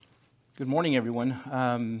Good morning, everyone.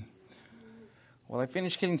 I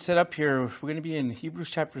finished getting set up here. We're going to be in Hebrews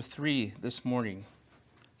chapter 3 this morning.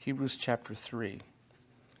 Hebrews chapter 3.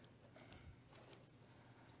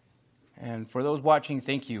 And for those watching,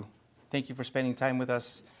 thank you. Thank you for spending time with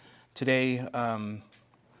us today.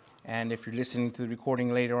 And if you're listening to the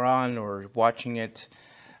recording later on or watching it,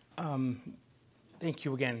 thank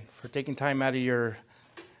you again for taking time out of your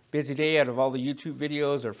busy day, out of all the YouTube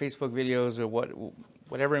videos or Facebook videos or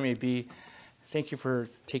whatever it may be. Thank you for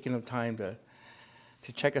taking the time to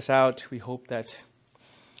check us out. We hope that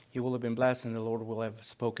you will have been blessed and the Lord will have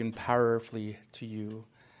spoken powerfully to you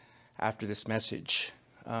after this message.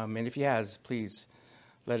 And if He has, please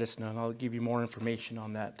let us know. And I'll give you more information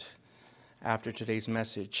on that after today's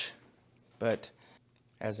message. But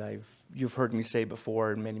as you've heard me say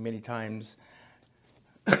before many, many times,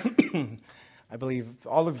 I believe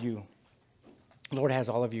all of you, the Lord has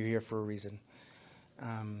all of you here for a reason.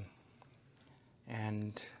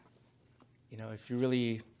 If you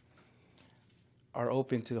really are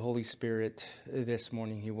open to the Holy Spirit this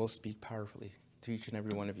morning, He will speak powerfully to each and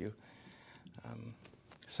every one of you.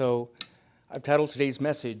 So I've titled today's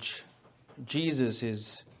message, Jesus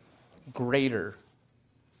is greater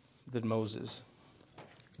than Moses.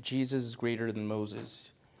 Jesus is greater than Moses.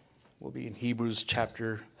 We'll be in Hebrews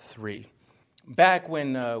chapter 3. Back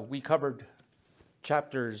when we covered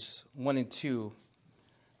chapters 1 and 2,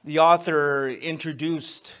 the author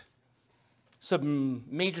introduced some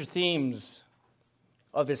major themes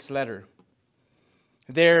of this letter.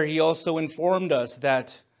 There he also informed us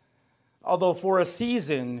that although for a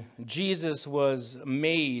season Jesus was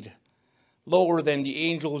made lower than the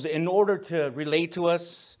angels in order to relate to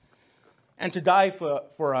us and to die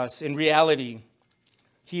for us, in reality,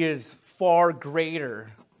 He is far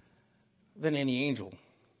greater than any angel.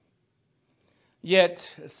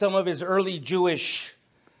 Yet some of his early Jewish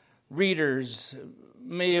readers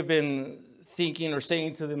may have been thinking or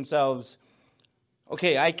saying to themselves,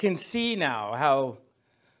 okay, I can see now how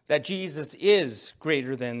that Jesus is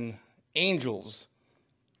greater than angels,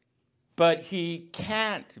 but He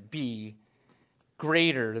can't be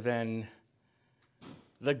greater than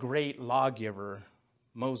the great lawgiver,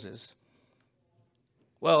 Moses.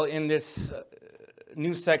 Well, in this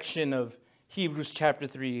new section of Hebrews chapter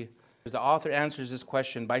 3, the author answers this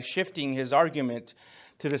question by shifting his argument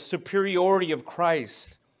to the superiority of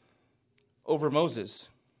Christ over Moses.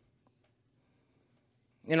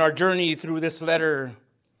 In our journey through this letter,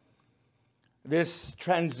 this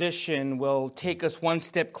transition will take us one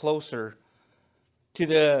step closer to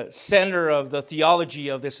the center of the theology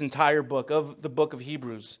of this entire book, of the book of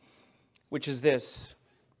Hebrews, which is this: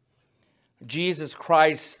 Jesus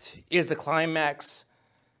Christ is the climax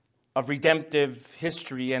of redemptive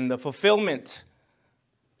history and the fulfillment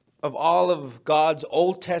of all of God's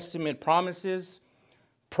Old Testament promises,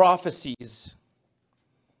 prophecies,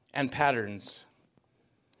 and patterns.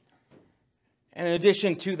 And in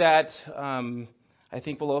addition to that, I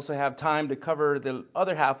think we'll also have time to cover the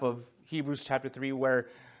other half of Hebrews chapter 3, where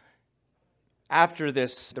after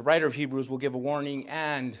this, the writer of Hebrews will give a warning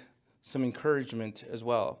and some encouragement as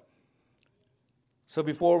well. So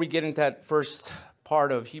before we get into that first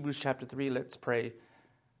part of Hebrews chapter 3, let's pray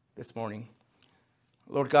this morning.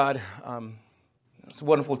 Lord God, it's a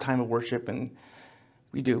wonderful time of worship, and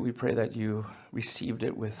we pray that you received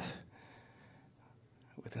it with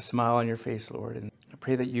a smile on your face, Lord. And I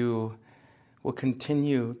pray that you will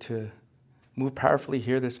continue to move powerfully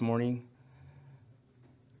here this morning.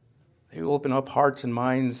 That you open up hearts and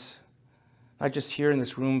minds, not just here in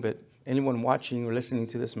this room, but anyone watching or listening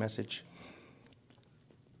to this message.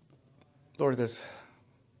 Lord, there's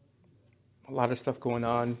a lot of stuff going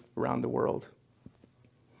on around the world.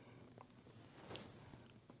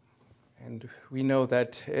 And we know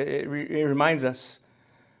that it reminds us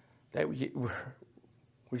that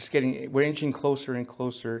we're inching closer and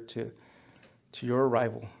closer to your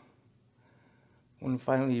arrival. When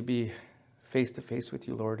finally be face to face with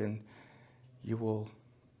you, Lord, and you will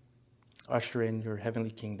usher in your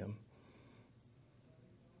heavenly kingdom.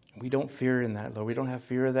 We don't fear in that, Lord. We don't have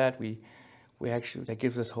fear of that. We actually, that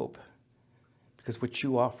gives us hope. Because what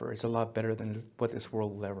you offer is a lot better than what this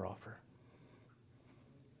world will ever offer.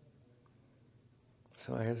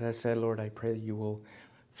 So as I said, Lord, I pray that you will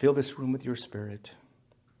fill this room with your Spirit.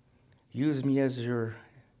 Use me as your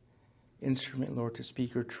instrument, Lord, to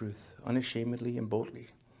speak your truth unashamedly and boldly.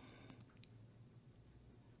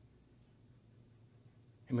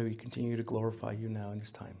 And may we continue to glorify you now in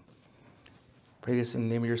this time. Pray this in the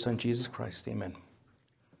name of your Son, Jesus Christ. Amen.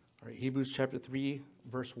 All right, Hebrews chapter 3,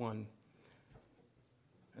 verse 1.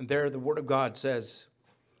 And there the Word of God says,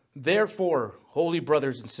 Therefore, holy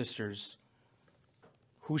brothers and sisters,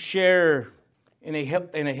 who share in a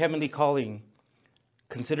heavenly calling,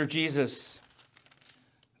 consider Jesus,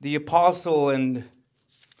 the apostle and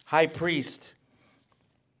high priest,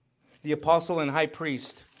 of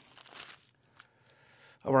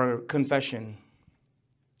our confession.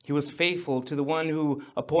 He was faithful to the one who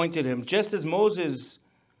appointed him, just as Moses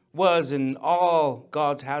was in all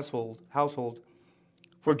God's household.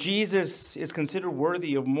 For Jesus is considered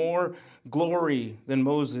worthy of more glory than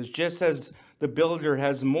Moses, just as the builder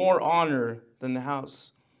has more honor than the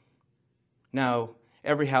house. Now,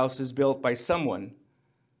 every house is built by someone,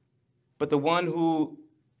 but the one who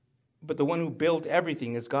built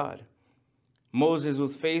everything is God. Moses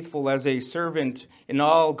was faithful as a servant in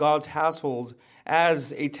all God's household,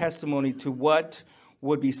 as a testimony to what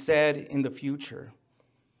would be said in the future.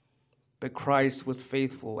 But Christ was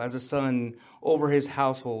faithful as a son over his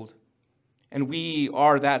household. And we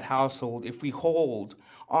are that household if we hold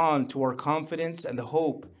on to our confidence and the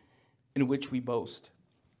hope in which we boast.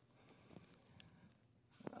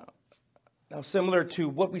 Now, similar to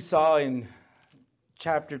what we saw in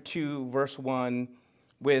chapter 2, verse 1,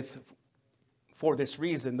 for this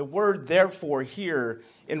reason, the word therefore here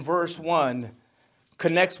in verse 1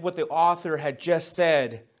 connects what the author had just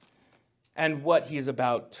said and what he is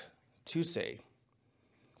about to say,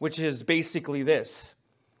 which is basically this.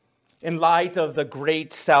 In light of the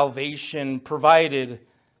great salvation provided,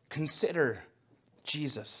 consider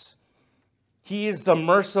Jesus. He is the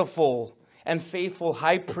merciful and faithful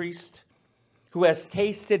high priest who has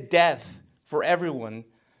tasted death for everyone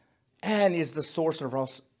and is the source of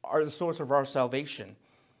our salvation.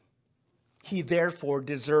 He therefore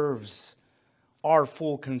deserves our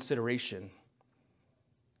full consideration.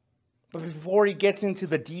 But before he gets into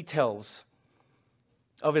the details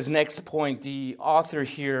of his next point, the author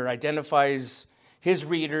here identifies his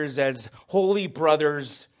readers as holy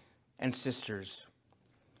brothers and sisters,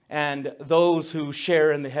 and those who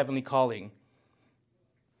share in the heavenly calling.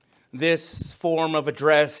 This form of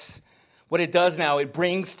address, what it does now, it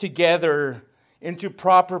brings together into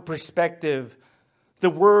proper perspective the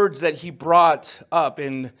words that he brought up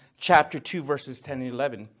in chapter 2, verses 10 and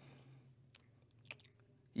 11.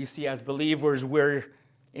 You see, as believers, we're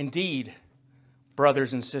indeed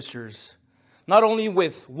brothers and sisters, not only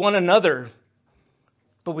with one another,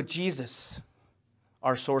 but with Jesus,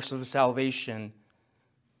 our source of salvation.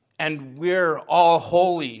 And we're all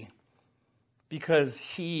holy because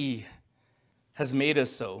he has made us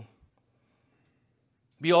so.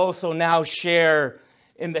 We also now share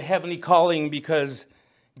in the heavenly calling because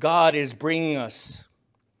God is bringing us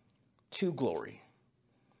to glory.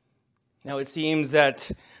 Now, it seems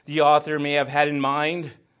that the author may have had in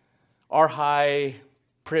mind our high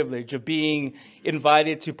privilege of being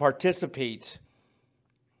invited to participate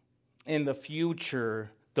in the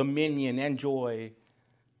future dominion and joy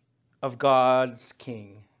of God's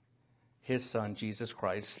King, his Son, Jesus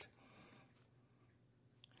Christ.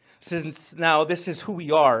 Since now this is who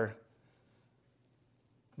we are,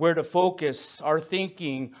 we're to focus our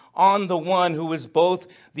thinking on the one who is both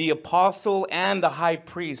the apostle and the high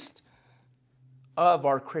priest of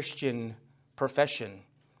our Christian profession.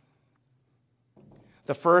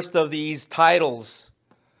 The first of these titles,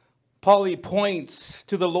 Paul points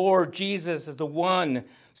to the Lord Jesus as the one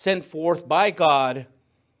sent forth by God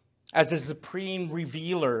as the supreme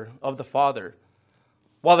revealer of the Father,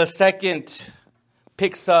 while the second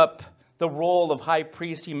picks up the role of high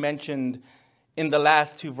priest he mentioned in the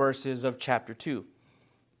last two verses of chapter 2.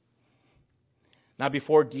 Now,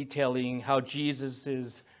 before detailing how Jesus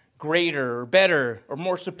is greater or better or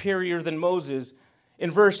more superior than Moses, in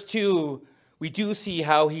verse 2, we do see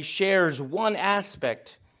how he shares one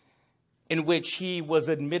aspect in which he was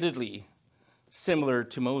admittedly similar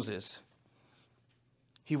to Moses.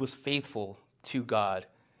 He was faithful to God,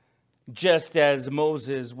 just as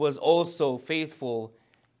Moses was also faithful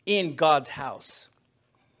in God's house.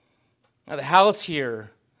 Now, the house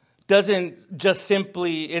here isn't just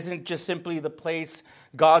simply the place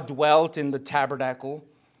God dwelt in the tabernacle,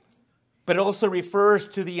 but it also refers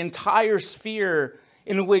to the entire sphere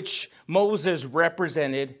in which Moses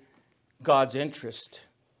represented God's interest,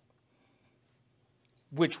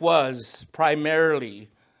 which was primarily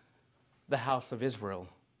the house of Israel,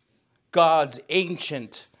 God's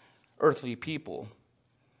ancient earthly people.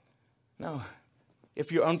 Now,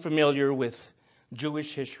 if you're unfamiliar with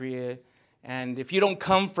Jewish history, and if you don't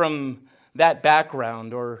come from that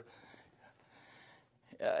background, or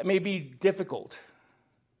it may be difficult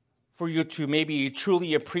for you to maybe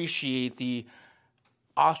truly appreciate the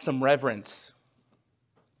awesome reverence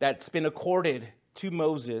that's been accorded to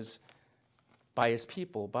Moses by his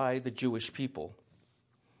people, by the Jewish people.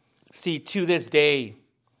 See, to this day,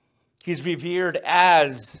 he's revered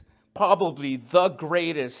as probably the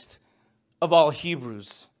greatest of all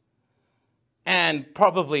Hebrews and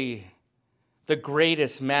probably the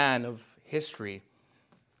greatest man of history.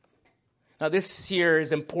 Now, this here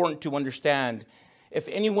is important to understand. If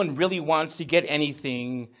anyone really wants to get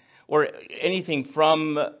anything or anything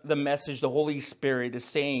from the message the Holy Spirit is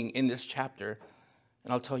saying in this chapter,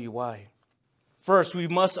 and I'll tell you why. First, we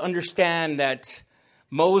must understand that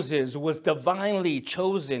Moses was divinely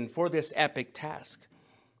chosen for this epic task.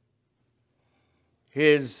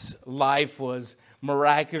 His life was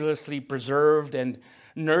miraculously preserved and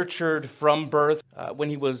nurtured from birth when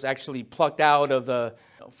he was actually plucked out of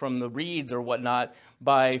from the reeds or whatnot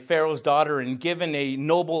by Pharaoh's daughter and given a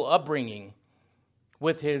noble upbringing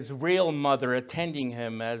with his real mother attending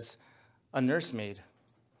him as a nursemaid.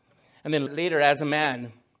 And then later as a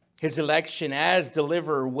man, his election as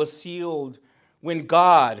deliverer was sealed when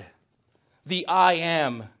God, the I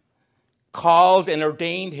Am, called and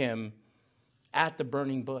ordained him at the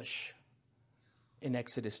burning bush in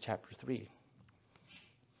Exodus chapter 3.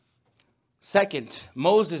 Second,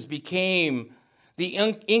 Moses became the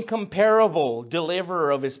incomparable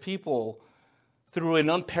deliverer of his people through an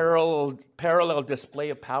unparalleled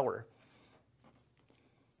display of power.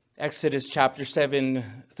 Exodus chapter 7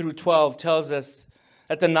 through 12 tells us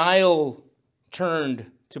that the Nile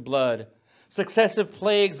turned to blood. Successive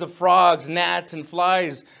plagues of frogs, gnats, and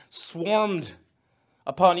flies swarmed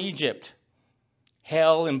upon Egypt.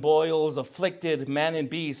 Hail and boils afflicted man and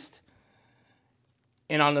beast.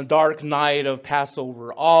 And on the dark night of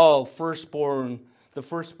Passover, all the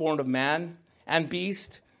firstborn of man and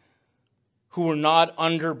beast, who were not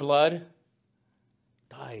under blood,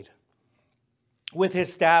 died. With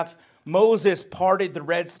his staff, Moses parted the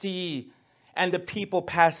Red Sea, and the people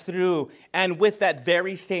passed through. And with that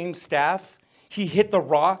very same staff, he hit the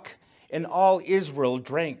rock, and all Israel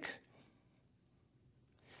drank.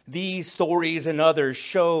 These stories and others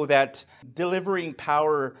show that delivering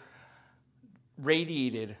power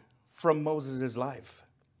radiated from Moses' life.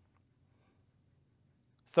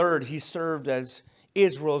 Third, he served as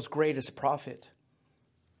Israel's greatest prophet.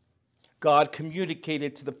 God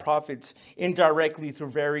communicated to the prophets indirectly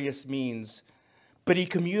through various means, but he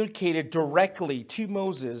communicated directly to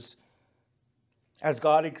Moses as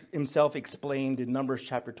God himself explained in Numbers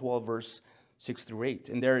chapter 12, verse 6 through 8.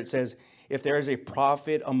 And there it says, "If there is a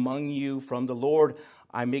prophet among you from the Lord,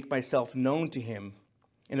 I make myself known to him.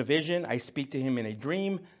 In a vision, I speak to him in a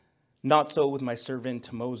dream. Not so with my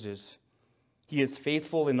servant Moses. He is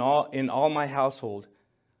faithful in all my household.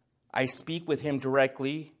 I speak with him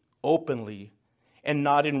directly, openly, and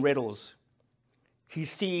not in riddles. He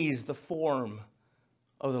sees the form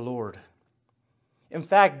of the Lord." In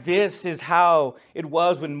fact, this is how it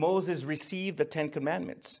was when Moses received the Ten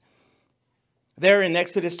Commandments. There in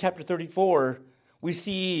Exodus chapter 34, we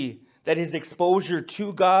see that his exposure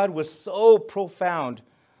to God was so profound,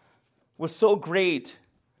 was so great,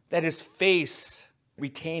 that his face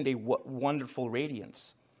retained a wonderful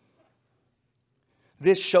radiance.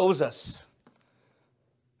 This shows us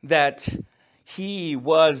that he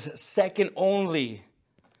was second only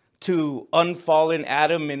to unfallen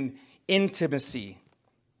Adam in intimacy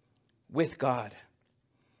with God.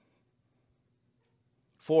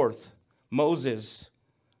 Fourth, Moses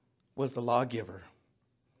was the lawgiver.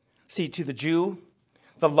 See, to the Jew,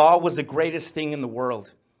 the law was the greatest thing in the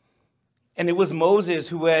world. And it was Moses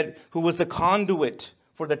who was the conduit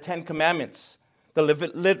for the Ten Commandments, the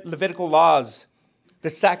Levitical laws, the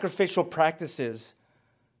sacrificial practices,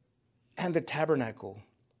 and the tabernacle.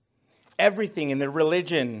 Everything in the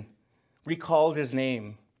religion recalled his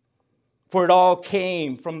name, for it all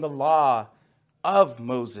came from the law of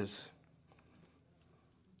Moses.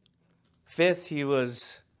 Fifth, he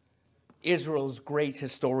was Israel's great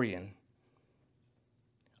historian.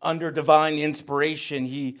 Under divine inspiration,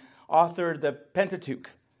 he authored the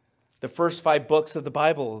Pentateuch, the first 5 books of the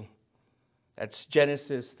Bible. That's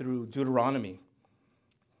Genesis through Deuteronomy.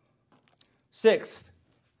 Sixth,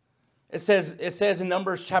 it says in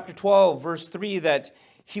Numbers chapter 12, verse 3, that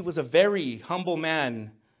he was a very humble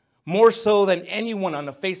man, more so than anyone on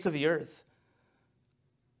the face of the earth.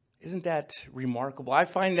 Isn't that remarkable? I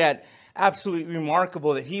find that absolutely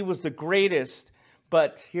remarkable that he was the greatest,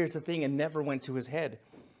 but here's the thing, it never went to his head.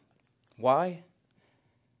 Why?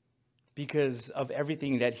 Because of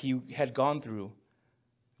everything that he had gone through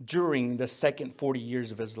during the second 40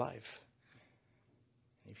 years of his life.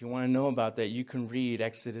 If you want to know about that, you can read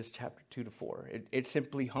Exodus chapter 2 to 4. It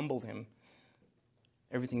simply humbled him,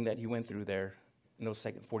 everything that he went through there in those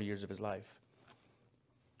second 40 years of his life.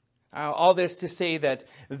 All this to say that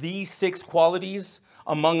these 6 qualities,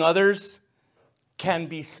 among others, can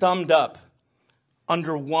be summed up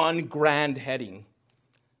under one grand heading.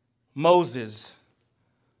 Moses,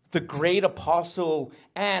 the great apostle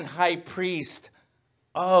and high priest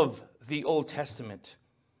of the Old Testament.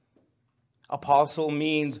 Apostle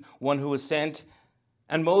means one who was sent,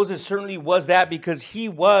 and Moses certainly was that because he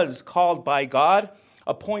was called by God,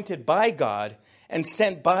 appointed by God, and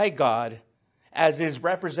sent by God as his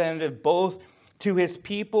representative both to his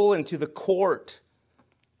people and to the court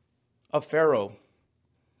of Pharaoh.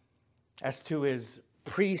 As to his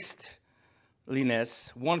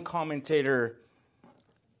priestliness, one commentator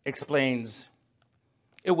explains,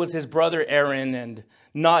 it was his brother Aaron and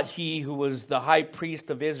not he who was the high priest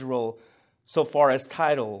of Israel so far as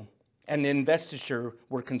title and investiture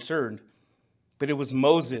were concerned, but it was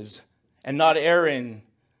Moses and not Aaron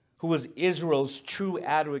who was Israel's true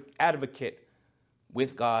advocate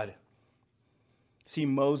with God. See,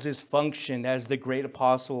 Moses functioned as the great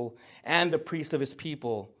apostle and the priest of his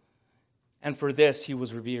people, and for this he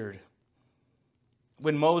was revered.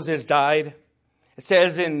 When Moses died, it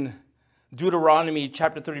says in Deuteronomy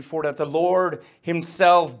chapter 34 that the Lord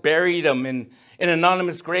himself buried him in an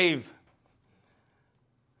anonymous grave.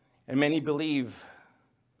 And many believe,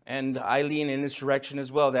 and I lean in this direction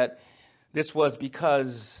as well, that this was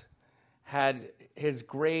because had his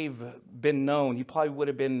grave been known, he probably would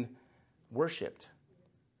have been worshipped.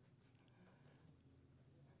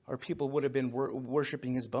 Or people would have been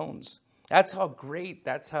worshiping his bones. That's how great,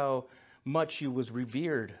 that's how much he was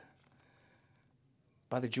revered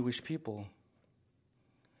by the Jewish people.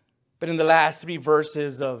 But in the last 3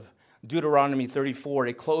 verses of Deuteronomy 34,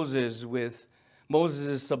 it closes with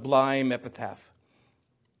Moses' sublime epitaph.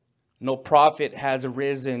 No prophet has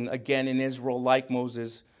arisen again in Israel like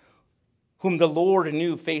Moses, whom the Lord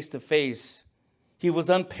knew face to face. He was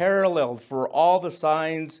unparalleled for all the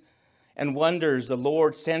signs and wonders the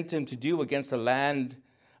Lord sent him to do against the land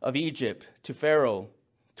of Egypt, to Pharaoh,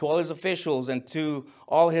 to all his officials, and to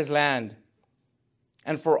all his land,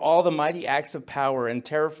 and for all the mighty acts of power and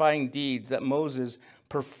terrifying deeds that Moses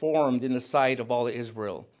performed in the sight of all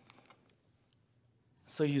Israel.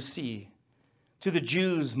 So you see, to the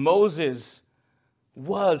Jews, Moses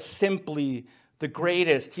was simply the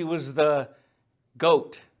greatest. He was the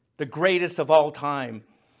GOAT, the greatest of all time.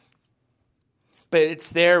 But it's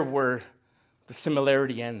there where the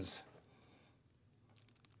similarity ends.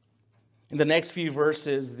 In the next few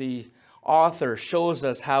verses, the author shows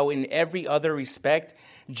us how in every other respect,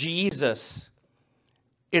 Jesus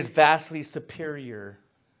is vastly superior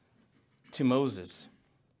to Moses.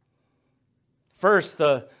 First,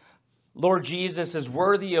 the Lord Jesus is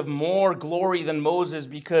worthy of more glory than Moses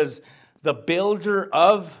because the builder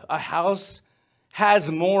of a house has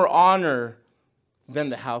more honor than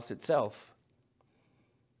the house itself.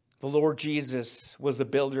 The Lord Jesus was the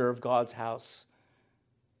builder of God's house.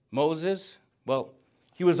 Moses, well,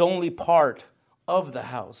 he was only part of the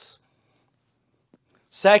house.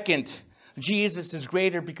 Second, Jesus is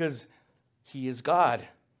greater because he is God.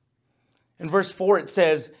 In verse 4 it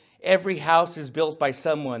says, every house is built by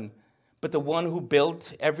someone, but the one who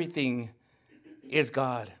built everything is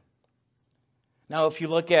God. Now, if you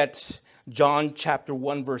look at John chapter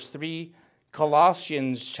 1, verse 3,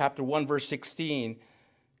 Colossians chapter 1, verse 16,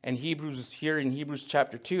 and Hebrews here in Hebrews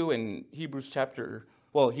chapter 2 and Hebrews chapter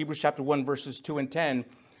 1, verses 2 and 10,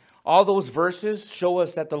 all those verses show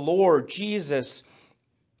us that the Lord Jesus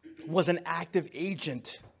was an active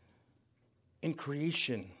agent in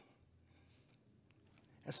creation.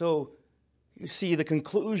 And so, you see, the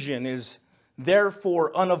conclusion is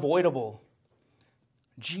therefore unavoidable.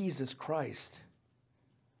 Jesus Christ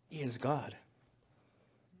is God.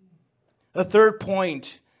 The third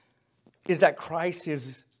point is that Christ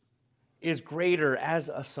is greater as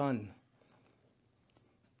a son.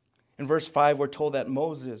 In verse 5, we're told that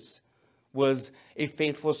Moses was a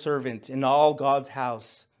faithful servant in all God's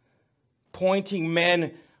house, pointing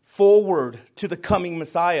men forward to the coming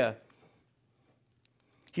Messiah.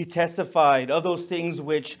 He testified of those things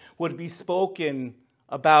which would be spoken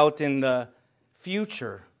about in the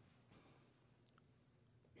future.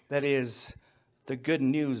 That is, the good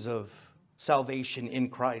news of salvation in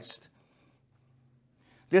Christ.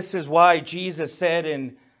 This is why Jesus said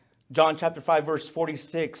in John chapter 5, verse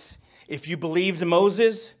 46, if you believed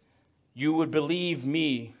Moses, you would believe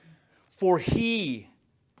me, for he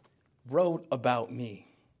wrote about me.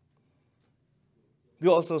 We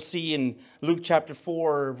also see in Luke chapter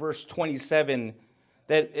 4, verse 27,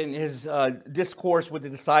 that in his discourse with the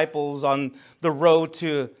disciples on the road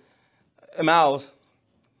to Emmaus,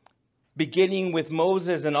 beginning with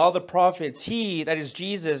Moses and all the prophets, he, that is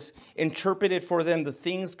Jesus, interpreted for them the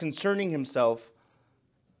things concerning himself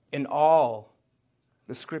in all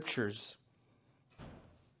the scriptures.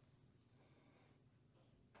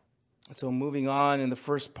 So moving on in the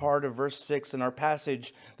first part of verse 6 in our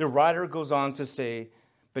passage, the writer goes on to say,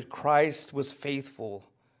 but Christ was faithful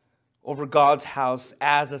over God's house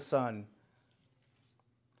as a son.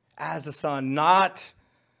 As a son, not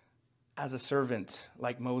as a servant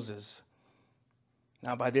like Moses.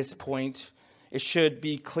 Now, by this point, it should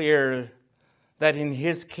be clear that in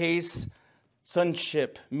his case,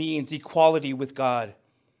 sonship means equality with God.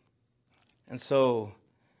 And so,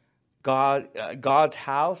 God's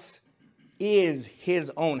house is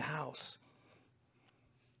his own house.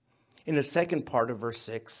 In the second part of verse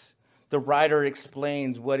 6, the writer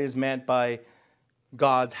explains what is meant by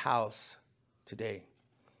God's house today.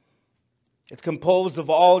 It's composed of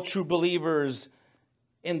all true believers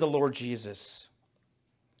in the Lord Jesus.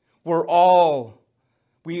 We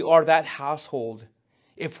are that household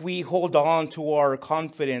if we hold on to our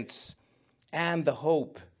confidence and the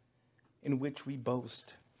hope in which we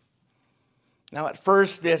boast. Now, at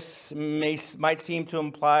first, this might seem to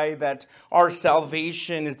imply that our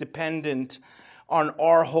salvation is dependent on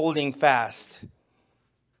our holding fast,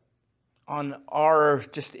 on our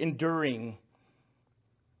just enduring.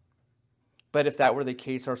 But if that were the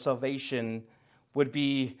case, our salvation would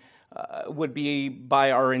be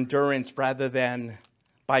by our endurance rather than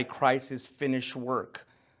by Christ's finished work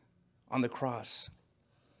on the cross.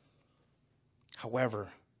 However,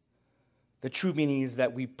 the true meaning is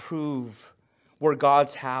that we prove we're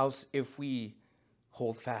God's house if we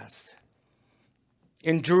hold fast.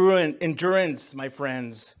 Endurance, my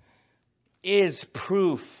friends, is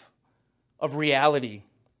proof of reality.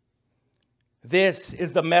 This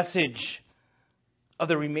is the message of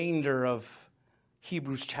the remainder of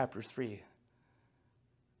Hebrews chapter 3.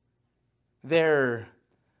 There,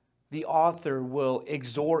 the author will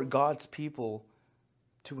exhort God's people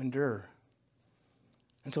to endure.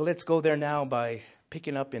 And so let's go there now by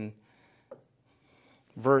picking up in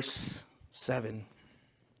verse 7.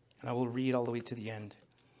 And I will read all the way to the end.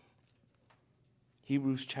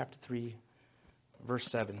 Hebrews chapter 3, verse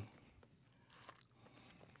 7.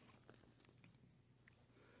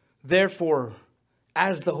 Therefore,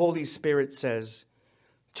 as the Holy Spirit says,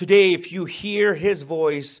 today if you hear his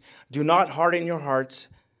voice, do not harden your hearts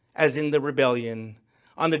as in the rebellion,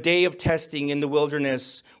 on the day of testing in the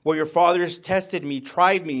wilderness, where your fathers tested me,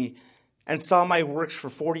 tried me, and saw my works for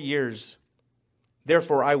 40 years.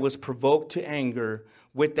 Therefore I was provoked to anger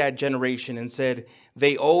with that generation and said,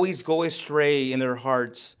 they always go astray in their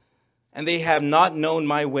hearts, and they have not known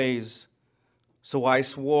my ways. So I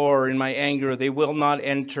swore in my anger, they will not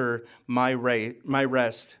enter my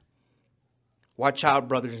rest. Watch out,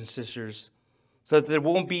 brothers and sisters, so that there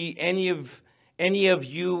won't be any of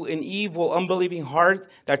you an evil, unbelieving heart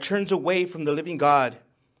that turns away from the living God.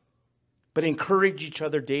 But encourage each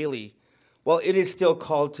other daily, while it is still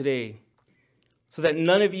called today, so that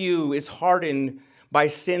none of you is hardened by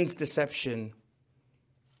sin's deception.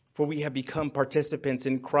 For we have become participants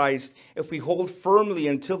in Christ if we hold firmly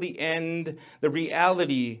until the end the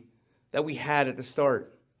reality that we had at the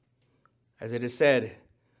start. As it is said,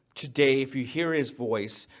 today if you hear his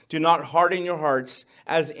voice, do not harden your hearts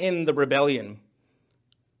as in the rebellion.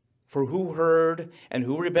 For who heard and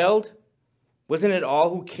who rebelled? Wasn't it all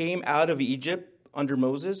who came out of Egypt under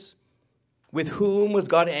Moses? With whom was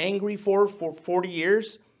God angry for 40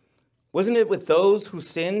 years? Wasn't it with those who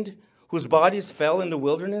sinned, whose bodies fell in the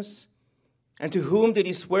wilderness? And to whom did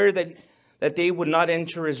he swear that they would not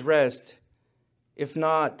enter his rest, if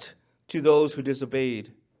not to those who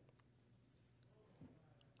disobeyed?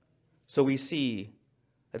 So we see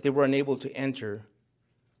that they were unable to enter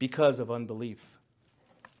because of unbelief.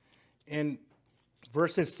 In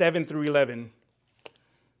verses 7 through 11,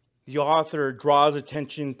 the author draws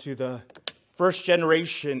attention to the first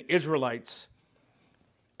generation Israelites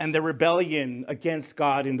and their rebellion against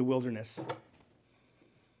God in the wilderness.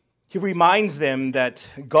 He reminds them that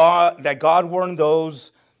God warned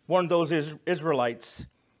those Israelites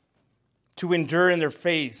to endure in their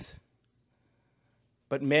faith,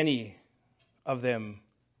 but many of them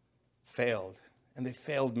failed, and they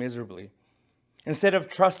failed miserably. Instead of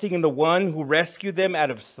trusting in the one who rescued them out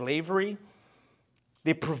of slavery,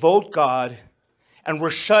 they provoked God and were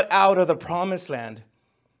shut out of the promised land.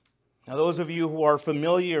 Now, those of you who are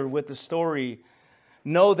familiar with the story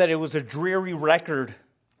know that it was a dreary record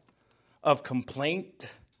of complaint,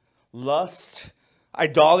 lust,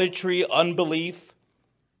 idolatry, unbelief,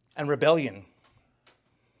 and rebellion.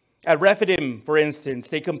 At Rephidim, for instance,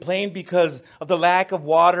 they complained because of the lack of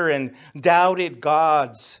water and doubted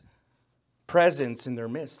God's presence in their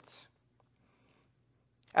midst.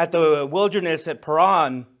 At the wilderness at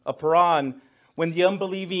Paran, when the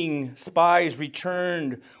unbelieving spies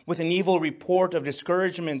returned with an evil report of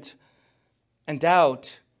discouragement and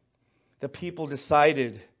doubt, the people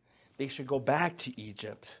decided they should go back to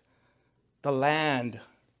Egypt, the land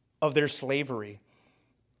of their slavery.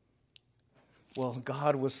 Well,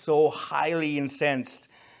 God was so highly incensed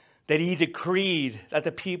that he decreed that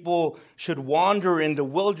the people should wander in the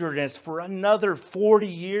wilderness for another 40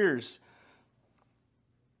 years.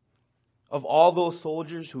 Of all those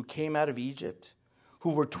soldiers who came out of Egypt,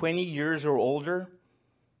 who were 20 years or older,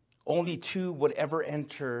 only 2 would ever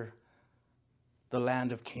enter the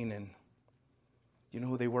land of Canaan. You know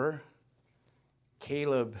who they were?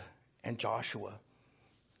 Caleb and Joshua.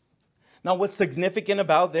 Now, what's significant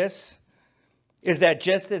about this is that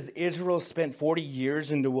just as Israel spent 40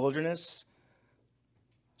 years in the wilderness,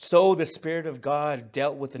 so the Spirit of God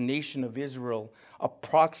dealt with the nation of Israel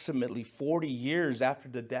approximately 40 years after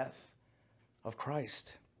the death of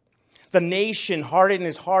Christ. The nation hardened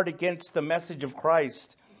his heart against the message of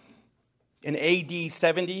Christ. In AD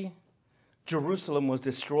 70, Jerusalem was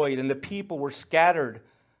destroyed and the people were scattered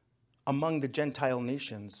among the Gentile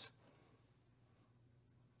nations.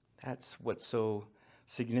 That's what's so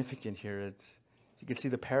significant here. You can see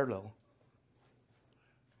the parallel.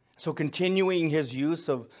 So continuing his use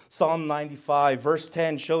of Psalm 95, verse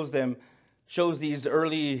 10 shows the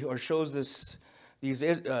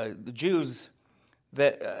Jews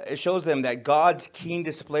that it shows them that God's keen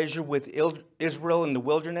displeasure with Israel in the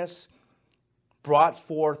wilderness brought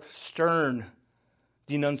forth stern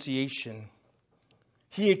denunciation.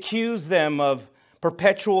 He accused them of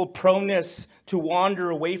perpetual proneness to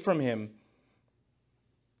wander away from him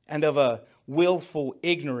and of a willful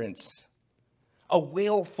ignorance of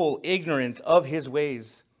his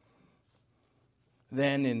ways.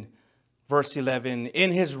 Then in verse 11,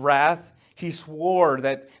 in his wrath, he swore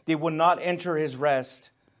that they would not enter his rest.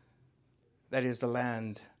 That is the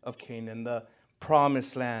land of Canaan, the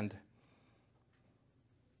promised land.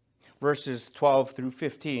 Verses 12 through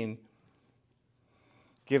 15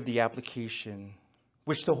 give the application,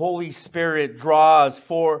 which the Holy Spirit draws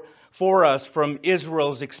for us from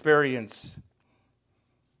Israel's experience.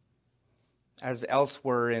 As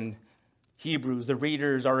elsewhere in Hebrews, the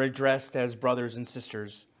readers are addressed as brothers and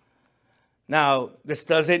sisters. Now, this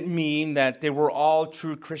doesn't mean that they were all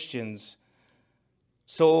true Christians.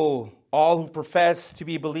 So, all who profess to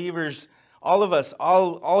be believers, all of us,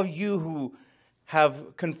 all of you who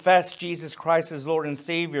have confessed Jesus Christ as Lord and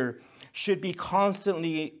Savior, should be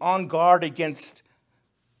constantly on guard against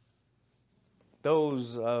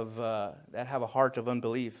those that have a heart of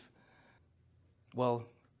unbelief. Well,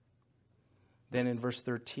 then in verse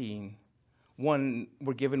 13,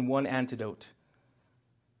 we're given one antidote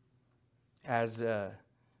as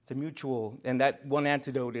it's a mutual, and that one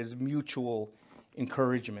antidote is mutual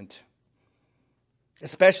encouragement.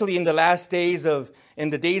 Especially in the last days in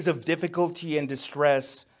the days of difficulty and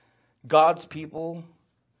distress, God's people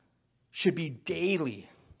should be daily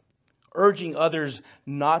urging others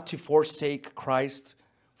not to forsake Christ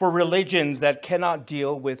for religions that cannot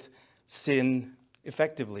deal with sin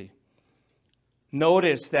effectively.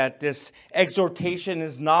 Notice that this exhortation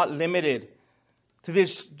is not limited to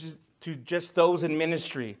just those in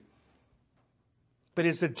ministry, but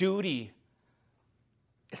it's the duty.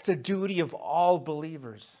 It's the duty of all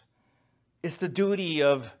believers. It's the duty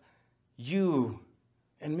of you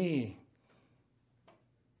and me.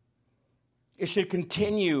 It should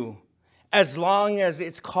continue as long as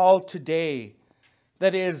it's called today.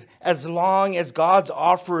 That is, as long as God's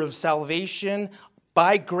offer of salvation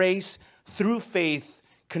by grace through faith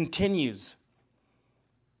continues.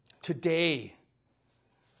 Today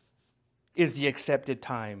is the accepted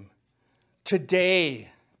time. Today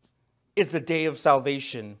is the day of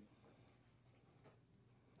salvation.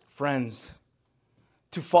 Friends,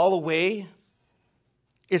 to fall away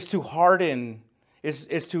is to harden,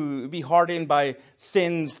 is to be hardened by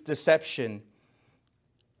sin's deception.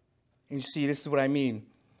 And you see, this is what I mean.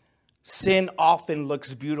 Sin often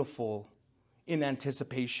looks beautiful in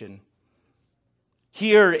anticipation.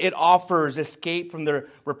 Here it offers escape from the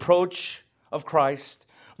reproach of Christ,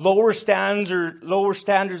 lower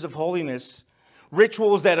standards of holiness,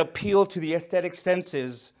 rituals that appeal to the aesthetic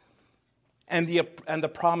senses, and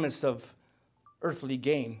the promise of earthly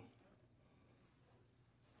gain.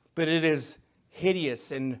 But it is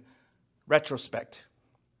hideous in retrospect.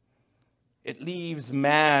 It leaves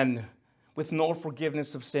man with no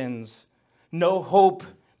forgiveness of sins, no hope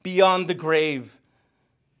beyond the grave,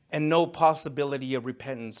 and no possibility of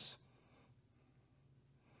repentance.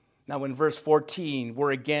 Now in verse 14,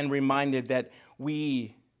 we're again reminded that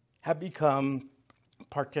we have become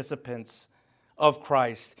participants of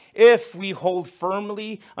Christ if we hold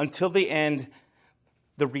firmly until the end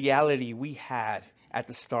the reality we had at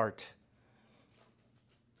the start.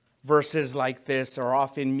 Verses like this are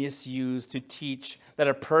often misused to teach that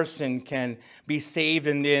a person can be saved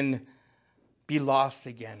and then be lost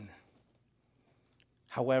again.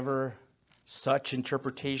 However, such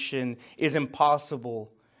interpretation is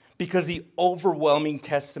impossible because the overwhelming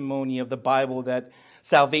testimony of the Bible that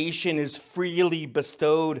salvation is freely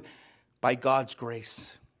bestowed by God's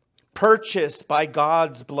grace, purchased by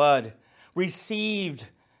God's blood, received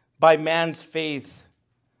by man's faith,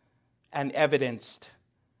 and evidenced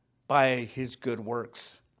by his good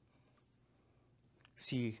works.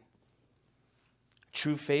 See,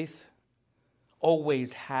 true faith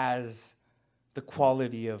always has the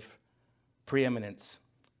quality of preeminence.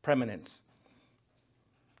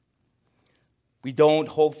 We don't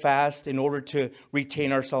hold fast in order to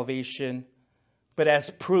retain our salvation, but as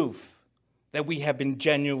proof that we have been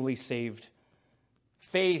genuinely saved.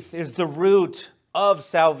 Faith is the root of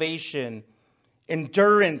salvation.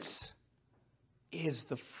 Endurance is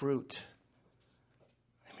the fruit.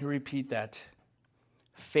 Let me repeat that.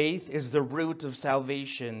 Faith is the root of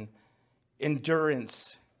salvation.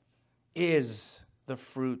 Endurance is the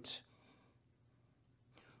fruit.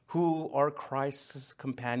 Who are Christ's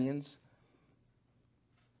companions?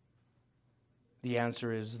 The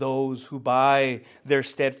answer is those who by their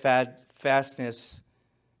steadfastness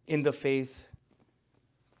in the faith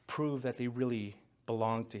prove that they really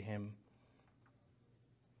belong to him.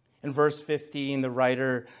 In verse 15, the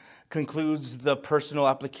writer concludes the personal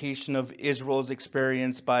application of Israel's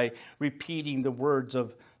experience by repeating the words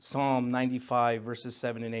of Psalm 95, verses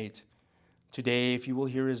 7 and 8. Today, if you will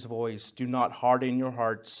hear his voice, do not harden your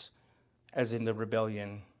hearts as in the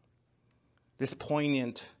rebellion. This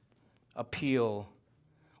poignant appeal,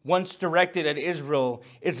 once directed at Israel,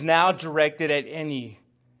 is now directed at any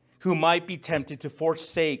who might be tempted to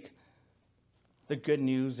forsake the good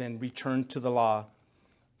news and return to the law.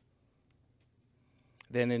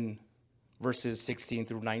 Then in verses 16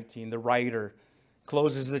 through 19, the writer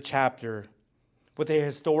closes the chapter with a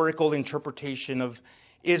historical interpretation of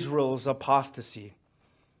Israel's apostasy.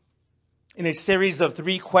 In a series of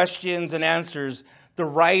 3 questions and answers, the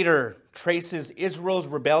writer traces Israel's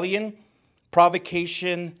rebellion,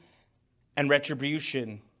 provocation, and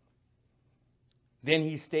retribution. Then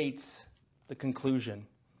he states the conclusion.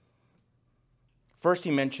 First,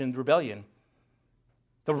 he mentioned rebellion.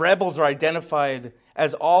 The rebels are identified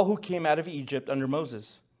as all who came out of Egypt under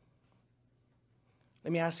Moses.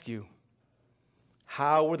 Let me ask you,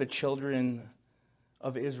 how were the children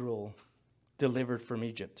of Israel delivered from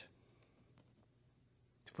Egypt?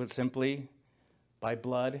 To put simply, by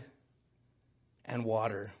blood and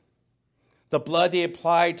water. The blood they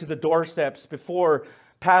applied to the doorsteps before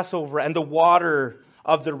Passover, and the water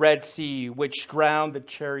of the Red Sea, which drowned the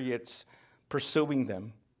chariots pursuing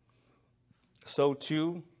them. So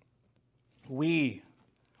too, we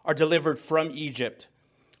are delivered from Egypt,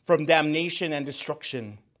 from damnation and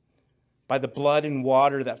destruction, by the blood and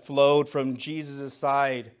water that flowed from Jesus'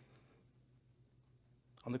 side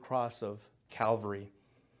on the cross of Calvary.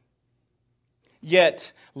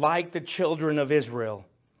 Yet, like the children of Israel,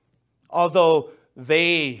 although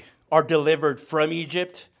they are delivered from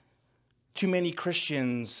Egypt, too many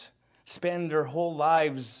Christians spend their whole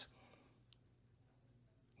lives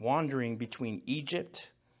wandering between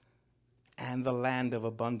Egypt and the land of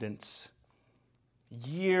abundance.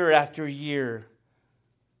 Year after year,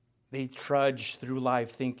 they trudge through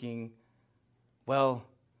life thinking, well,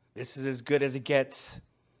 this is as good as it gets.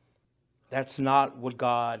 That's not what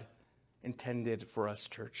God intended for us,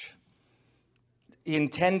 church. He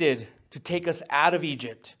intended to take us out of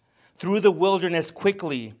Egypt, through the wilderness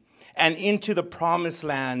quickly, and into the promised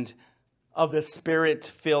land of the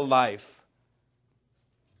Spirit-filled life,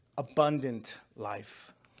 abundant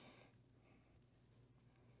life.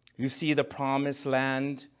 You see, the promised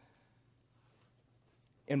land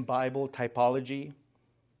in Bible typology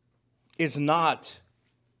is not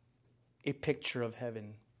a picture of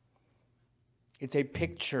heaven. It's a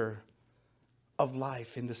picture of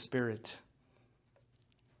life in the Spirit.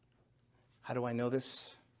 How do I know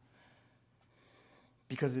this?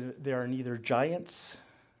 Because there are neither giants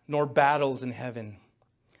nor battles in heaven.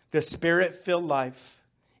 The Spirit-filled life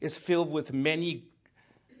is filled with many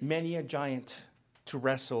a giant to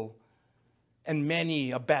wrestle and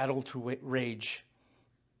many a battle to wage.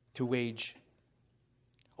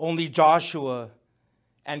 Only Joshua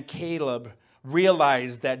and Caleb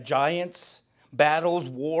realized that giants, battles,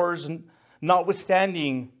 wars,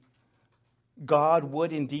 notwithstanding, God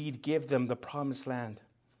would indeed give them the promised land.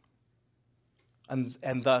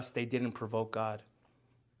 And thus they didn't provoke God.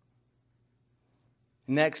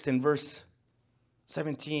 Next, in verse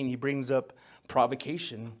 17, he brings up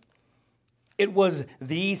provocation. It was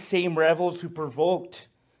these same rebels who provoked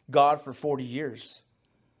God for 40 years.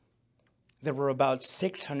 There were about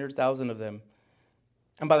 600,000 of them.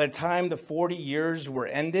 And by the time the 40 years were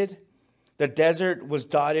ended, the desert was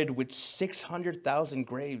dotted with 600,000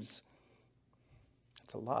 graves.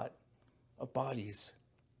 That's a lot of bodies.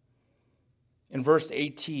 In verse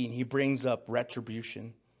 18, he brings up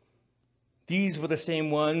retribution. These were the same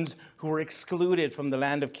ones who were excluded from the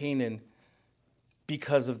land of Canaan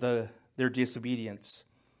because of their disobedience.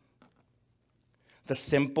 The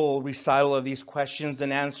simple recital of these questions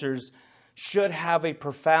and answers should have a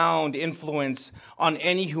profound influence on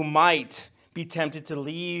any who might be tempted to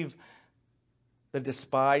leave the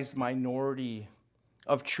despised minority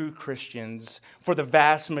of true Christians for the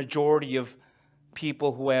vast majority of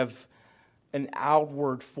people who have an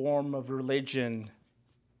outward form of religion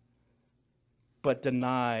but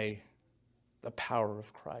deny the power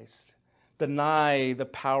of Christ, deny the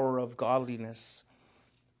power of godliness.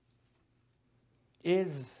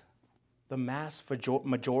 Is the mass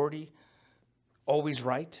majority always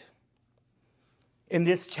right? In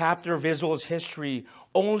this chapter of Israel's history,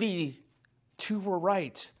 only 2 were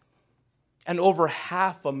right, and over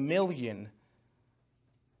 500,000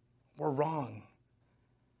 were wrong.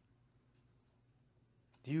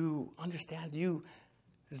 Do you understand?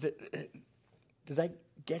 Does that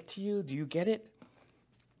get to you? Do you get it?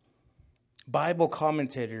 Bible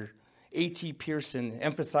commentator A.T. Pierson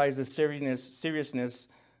emphasized the seriousness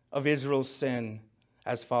of Israel's sin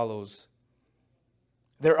as follows.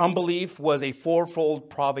 Their unbelief was a fourfold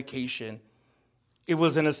provocation. It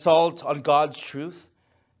was an assault on God's truth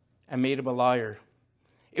and made him a liar.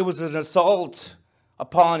 It was an assault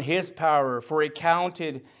upon his power, for it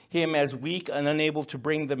counted him as weak and unable to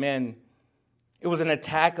bring them in. It was an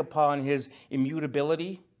attack upon his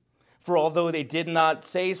immutability, for although they did not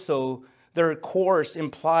say so, their course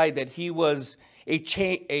implied that he was a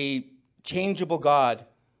changeable God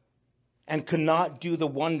and could not do the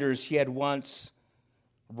wonders he had once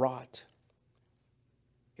wrought.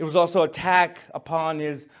 It was also an attack upon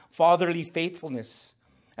his fatherly faithfulness,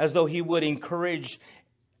 as though he would encourage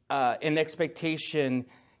an expectation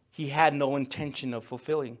he had no intention of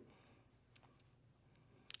fulfilling.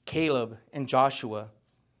 Caleb and Joshua,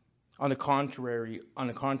 on the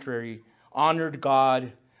contrary, honored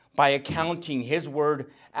God by accounting his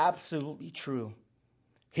word absolutely true.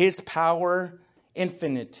 His power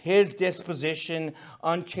infinite, his disposition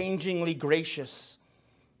unchangingly gracious,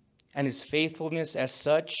 and his faithfulness as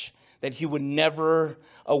such that he would never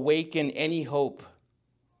awaken any hope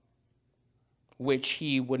which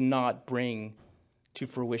he would not bring to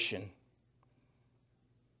fruition.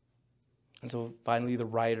 And so finally the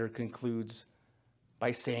writer concludes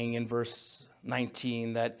by saying in verse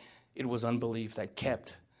 19 that it was unbelief that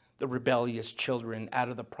kept the rebellious children out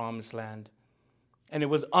of the promised land. And it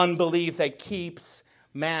was unbelief that keeps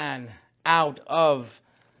man out of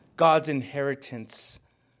God's inheritance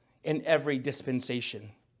in every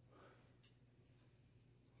dispensation.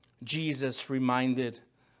 Jesus reminded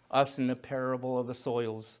us in the parable of the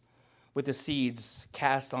soils with the seeds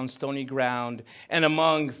cast on stony ground and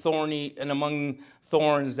among thorns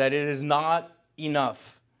that it is not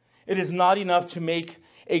enough. It is not enough to make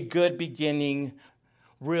a good beginning.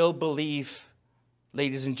 Real belief,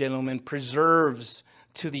 ladies and gentlemen, preserves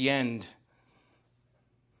to the end.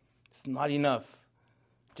 It's not enough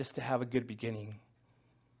just to have a good beginning.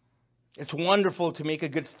 It's wonderful to make a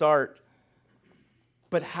good start,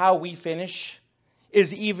 but how we finish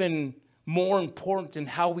is even more important than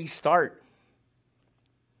how we start.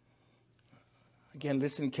 Again,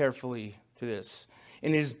 listen carefully to this.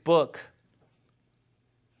 In his book,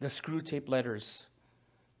 The Screwtape Letters,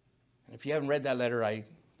 and if you haven't read that letter, I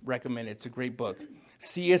recommend it. It's a great book.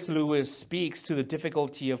 C.S. Lewis speaks to the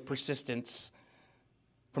difficulty of persistence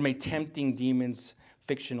from a tempting demon's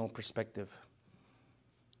fictional perspective.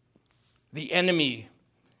 The enemy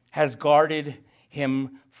has guarded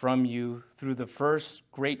him from you through the first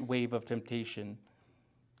great wave of temptation.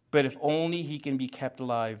 But if only he can be kept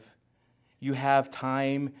alive, you have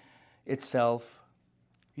time itself.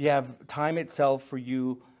 You have time itself for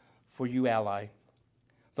you ally.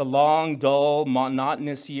 The long, dull,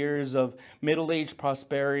 monotonous years of middle-aged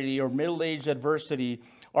prosperity or middle-aged adversity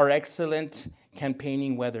are excellent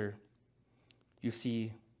campaigning weather. You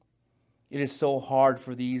see, it is so hard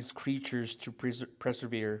for these creatures to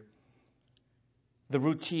persevere. the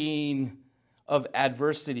routine of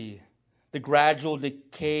adversity, the gradual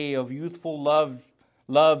decay of youthful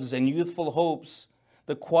loves and youthful hopes,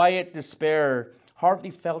 the quiet despair, hardly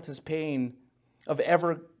felt his pain of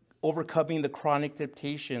ever overcoming the chronic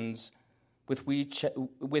temptations with which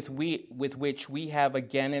we have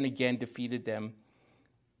again and again defeated them,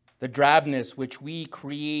 the drabness which we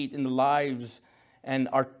create in the lives and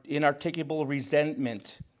our inarticulable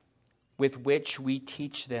resentment with which we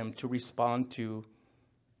teach them to respond to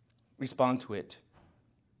it.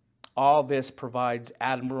 All this provides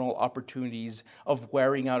admirable opportunities of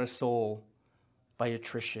wearing out a soul by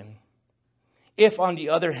attrition. If, on the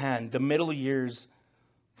other hand, the middle years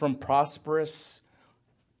from prosperous,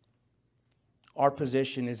 our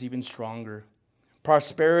position is even stronger.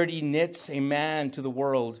 Prosperity knits a man to the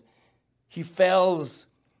world. He feels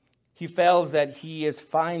that he is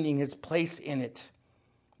finding his place in it,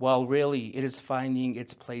 while really it is finding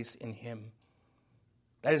its place in him.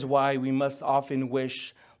 That is why we must often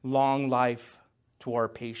wish long life to our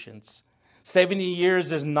patients. 70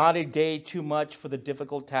 years is not a day too much for the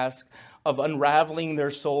difficult task of unraveling their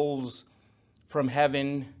souls from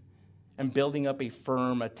heaven and building up a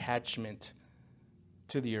firm attachment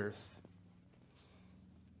to the earth.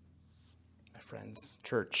 My friends,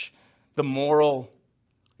 church, the moral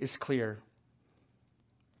is clear.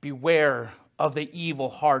 Beware of the evil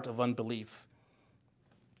heart of unbelief.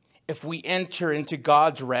 If we enter into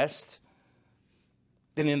God's rest,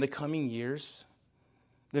 then the coming years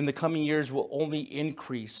will only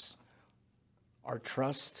increase our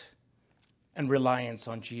trust and reliance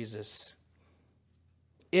on Jesus.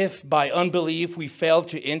 If by unbelief we fail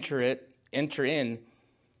to enter in,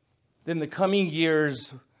 then the coming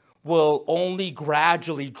years will only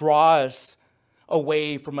gradually draw us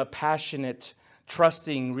away from a passionate,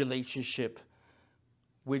 trusting relationship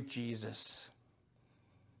with Jesus.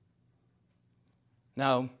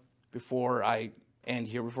 Now, before I end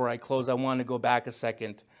here, before I close, I want to go back a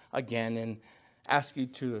second again and ask you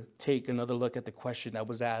to take another look at the question that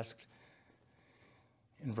was asked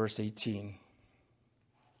in verse 18.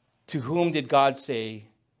 To whom did God say,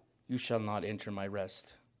 "You shall not enter my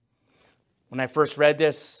rest"? When I first read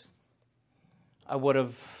this, I would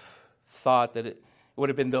have thought that it would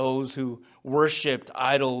have been those who worshipped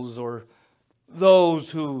idols or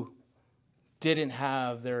those who didn't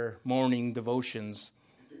have their morning devotions.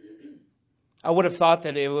 I would have thought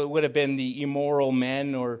that it would have been the immoral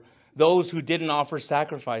men or those who didn't offer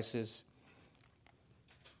sacrifices.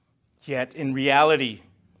 Yet, in reality,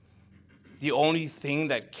 the only thing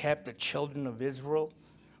that kept the children of Israel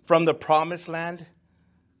from the promised land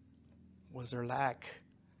was their lack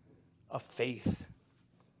of faith.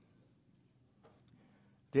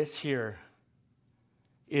 This here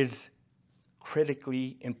is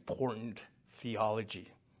critically important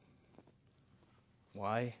theology.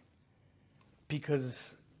 Why?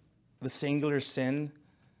 Because the singular sin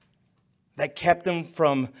that kept them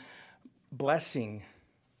from blessing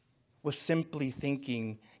was simply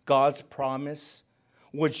thinking God's promise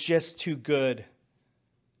was just too good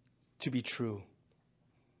to be true.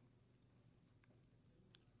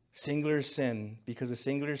 Singular sin, because the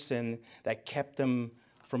singular sin that kept them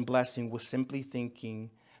from blessing was simply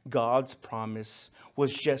thinking God's promise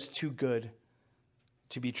was just too good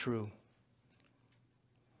to be true.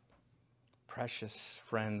 Precious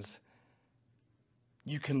friends,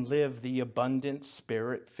 you can live the abundant,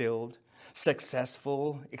 spirit-filled,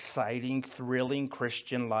 successful, exciting, thrilling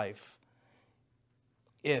Christian life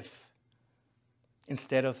if,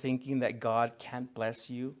 instead of thinking that God can't bless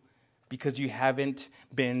you because you haven't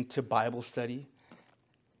been to Bible study,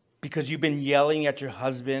 because you've been yelling at your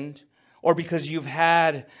husband, or because you've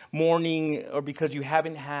had because you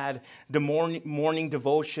haven't had the morning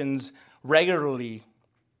devotions regularly,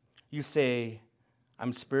 you say,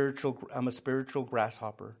 I'm a spiritual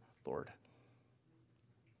grasshopper, Lord.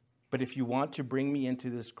 But if you want to bring me into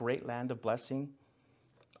this great land of blessing,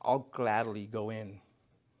 I'll gladly go in.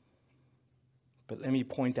 But let me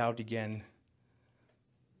point out again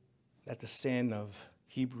that the sin of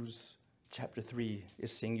Hebrews chapter 3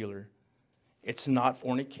 is singular. It's not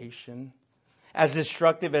fornication. As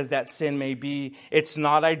destructive as that sin may be, it's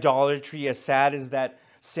not idolatry, as sad as that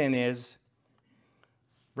sin is.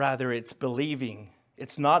 Rather, it's believing.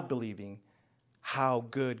 It's not believing how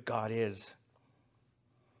good God is.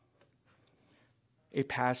 A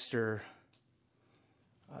pastor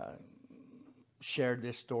shared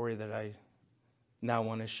this story that I now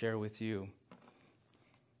want to share with you.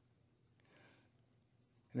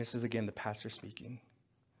 And this is again the pastor speaking.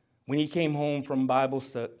 When he came home from Bible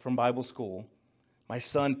school, my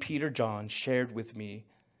son Peter John shared with me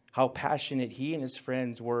how passionate he and his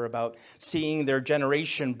friends were about seeing their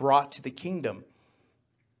generation brought to the kingdom.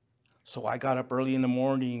 So I got up early in the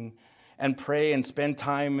morning and pray and spend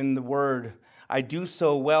time in the Word. I do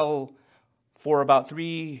so well for about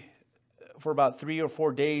three or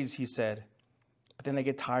 4 days, he said. But then I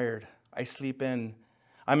get tired. I sleep in.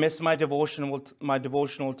 I miss my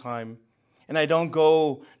devotional time. And I don't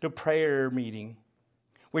go to prayer meeting.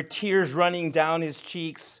 With tears running down his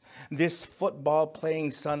cheeks, this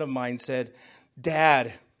football-playing son of mine said,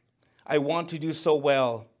 "Dad, I want to do so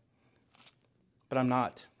well, but I'm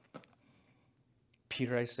not."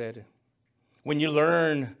 "Peter," I said, "when you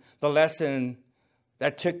learn the lesson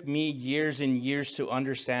that took me years and years to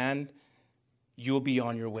understand, you'll be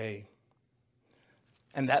on your way."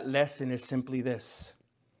 And that lesson is simply this: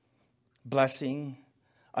 blessing,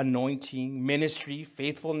 anointing, ministry,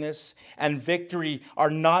 faithfulness, and victory are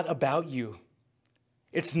not about you.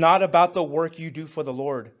 It's not about the work you do for the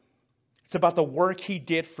Lord. It's about the work he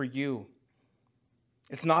did for you.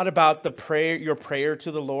 It's not about your prayer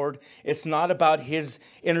to the Lord. It's not about his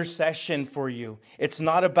intercession for you. It's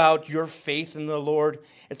not about your faith in the Lord.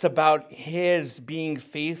 It's about his being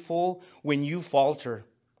faithful when you falter.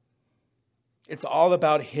 It's all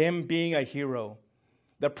about him being a hero,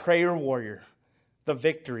 the prayer warrior, the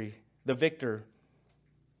victor,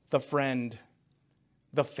 the friend,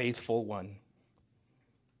 the faithful one.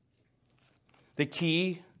 The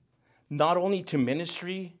key, not only to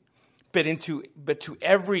ministry, but to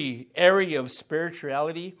every area of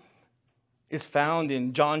spirituality, is found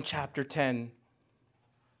in John chapter 10.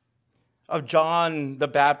 Of John the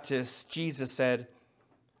Baptist, Jesus said,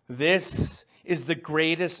 "This is the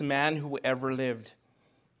greatest man who ever lived."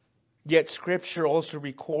 Yet Scripture also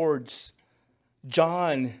records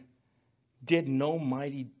John did no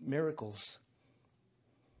mighty miracles.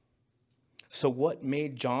 So what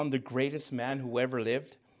made John the greatest man who ever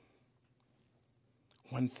lived?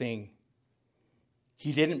 One thing: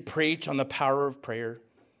 he didn't preach on the power of prayer.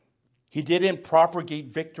 He didn't propagate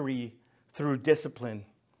victory through discipline.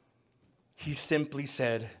 He simply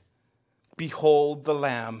said, "Behold the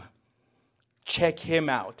Lamb. Check him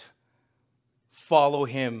out. Follow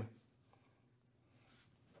him."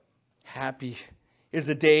 Happy is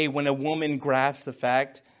the day when a woman grasps the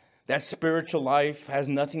fact that spiritual life has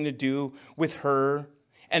nothing to do with her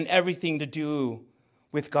and everything to do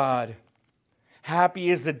with God. Happy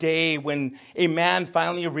is the day when a man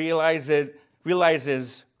finally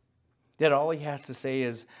realizes that all he has to say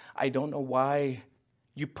is, "I don't know why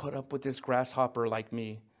you put up with this grasshopper like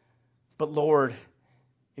me. But Lord,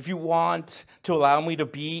 if you want to allow me to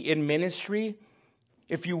be in ministry,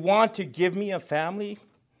 if you want to give me a family,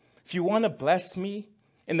 if you want to bless me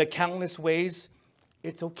in the countless ways,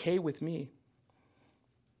 it's okay with me."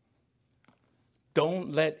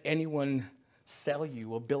 Don't let anyone sell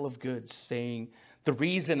you a bill of goods saying, "The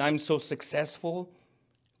reason I'm so successful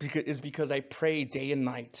is because I pray day and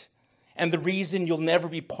night. And the reason you'll never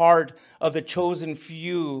be part of the chosen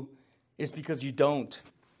few is because you don't."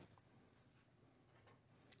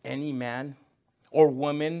 Any man or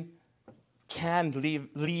woman can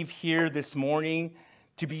leave here this morning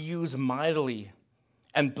to be used mightily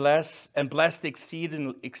and blessed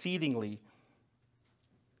exceedingly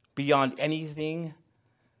beyond anything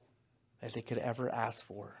that they could ever ask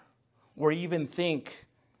for or even think,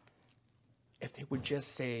 if they would just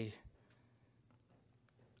say,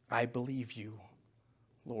 "I believe you,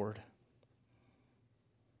 Lord."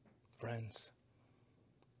 Friends,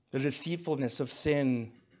 the deceitfulness of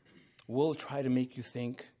sin will try to make you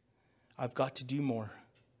think, "I've got to do more.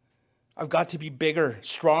 I've got to be bigger,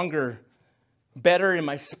 stronger, better in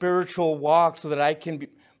my spiritual walk so that I can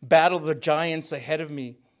battle the giants ahead of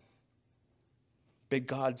me." But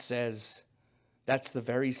God says that's the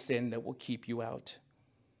very sin that will keep you out.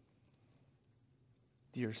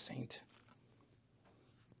 Dear saint,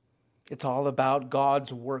 it's all about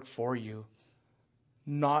God's work for you,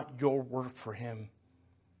 not your work for him.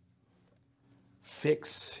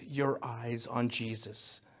 Fix your eyes on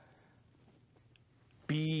Jesus.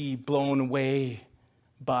 Be blown away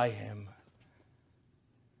by him.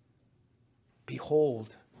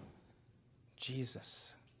 Behold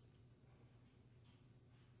Jesus.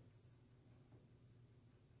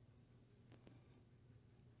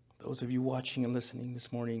 Those of you watching and listening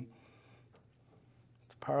this morning,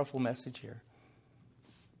 it's a powerful message here.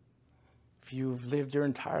 If you've lived your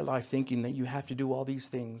entire life thinking that you have to do all these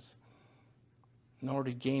things in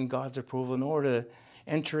order to gain God's approval, in order to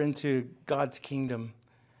enter into God's kingdom,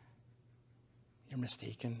 you're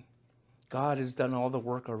mistaken. God has done all the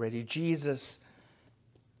work already. Jesus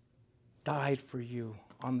died for you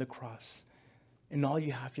on the cross. And all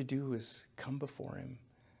you have to do is come before him.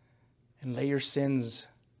 and lay your sins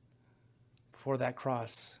before that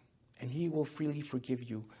cross, and he will freely forgive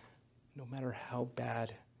you, no matter how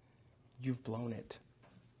bad you've blown it.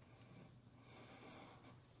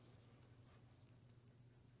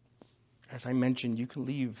 As I mentioned, you can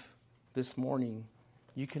leave this morning.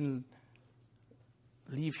 You can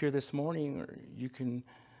leave here this morning, or you can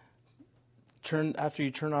after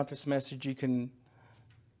you turn off this message, you can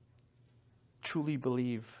truly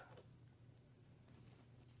believe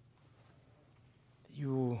that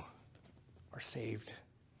you are saved,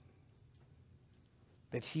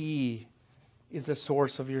 that he is the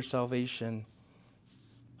source of your salvation.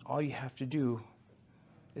 All you have to do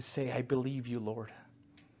is say, I believe you, Lord.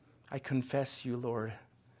 I confess you, Lord.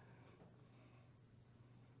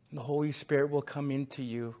 And the Holy Spirit will come into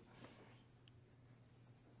you,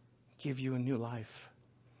 give you a new life.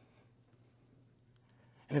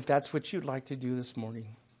 And if that's what you'd like to do this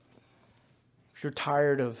morning, if you're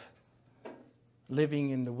tired of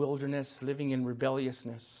living in the wilderness, living in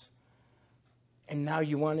rebelliousness, and now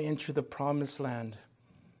you want to enter the promised land,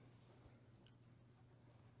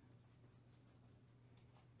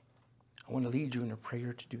 I want to lead you in a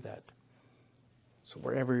prayer to do that. So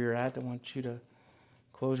wherever you're at, I want you to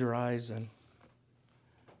close your eyes and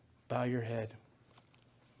bow your head.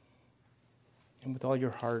 And with all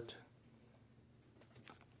your heart,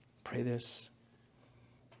 pray this.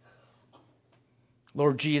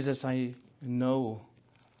 Lord Jesus, I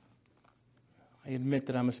admit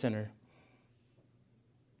that I'm a sinner.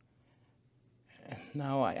 And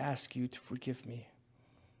now I ask you to forgive me.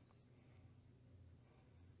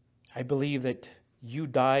 I believe that you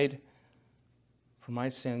died for my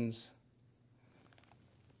sins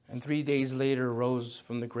and 3 days later rose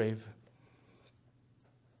from the grave.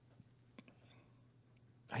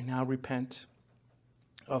 I now repent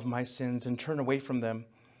of my sins and turn away from them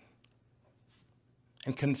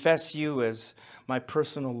and confess you as my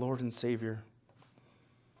personal Lord and Savior.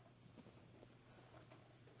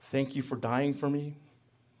 Thank you for dying for me.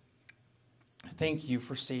 Thank you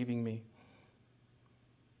for saving me.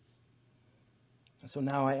 And so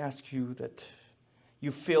now I ask you that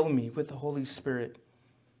you fill me with the Holy Spirit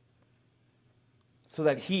so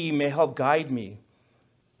that he may help guide me,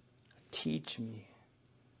 teach me,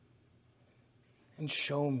 and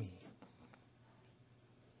show me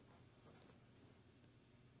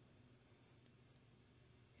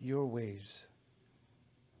your ways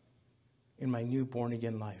in my new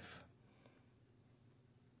born-again life.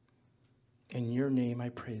 In your name I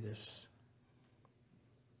pray this.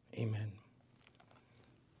 Amen.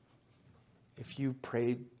 If you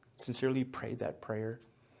sincerely prayed that prayer,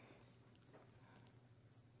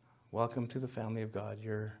 welcome to the family of God.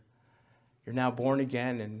 You're now born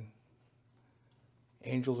again, and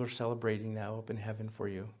angels are celebrating now up in heaven for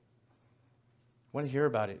you. We want to hear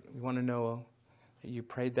about it. We want to know that you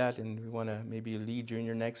prayed that, and we want to maybe lead you in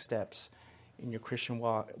your next steps in your Christian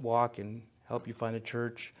walk and help you find a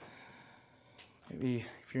church. Maybe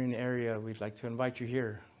if you're in the area, we'd like to invite you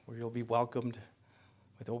here where you'll be welcomed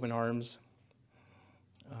with open arms.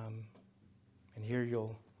 And here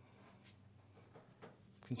you'll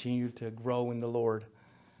continue to grow in the Lord.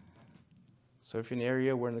 So if you're in the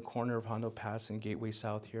area, we're in the corner of Hondo Pass and Gateway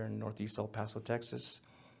South here in Northeast El Paso, Texas.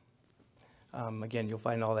 Again, you'll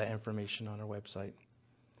find all that information on our website.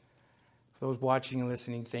 For those watching and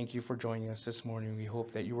listening, thank you for joining us this morning. We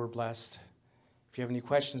hope that you were blessed. If you have any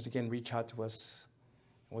questions, again, reach out to us.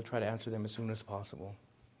 We'll try to answer them as soon as possible.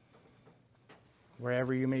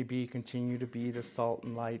 Wherever you may be, continue to be the salt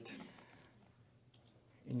and light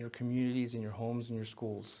in your communities, in your homes, in your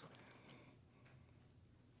schools.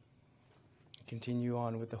 Continue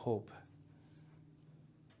on with the hope,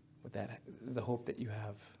 the hope that you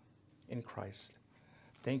have in Christ.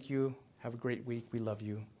 Thank you. Have a great week. We love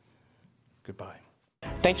you. Goodbye.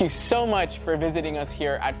 Thank you so much for visiting us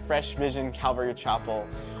here at Fresh Vision Calvary Chapel.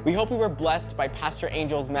 We hope we were blessed by Pastor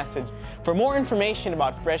Angel's message. For more information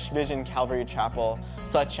about Fresh Vision Calvary Chapel,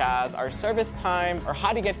 such as our service time or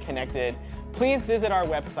how to get connected, please visit our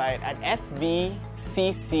website at fvccelp.com.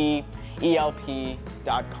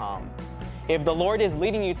 If the Lord is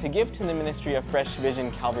leading you to give to the ministry of Fresh Vision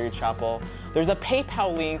Calvary Chapel, there's a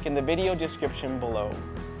PayPal link in the video description below.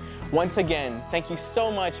 Once again, thank you so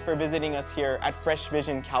much for visiting us here at Fresh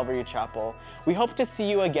Vision Calvary Chapel. We hope to see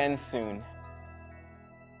you again soon.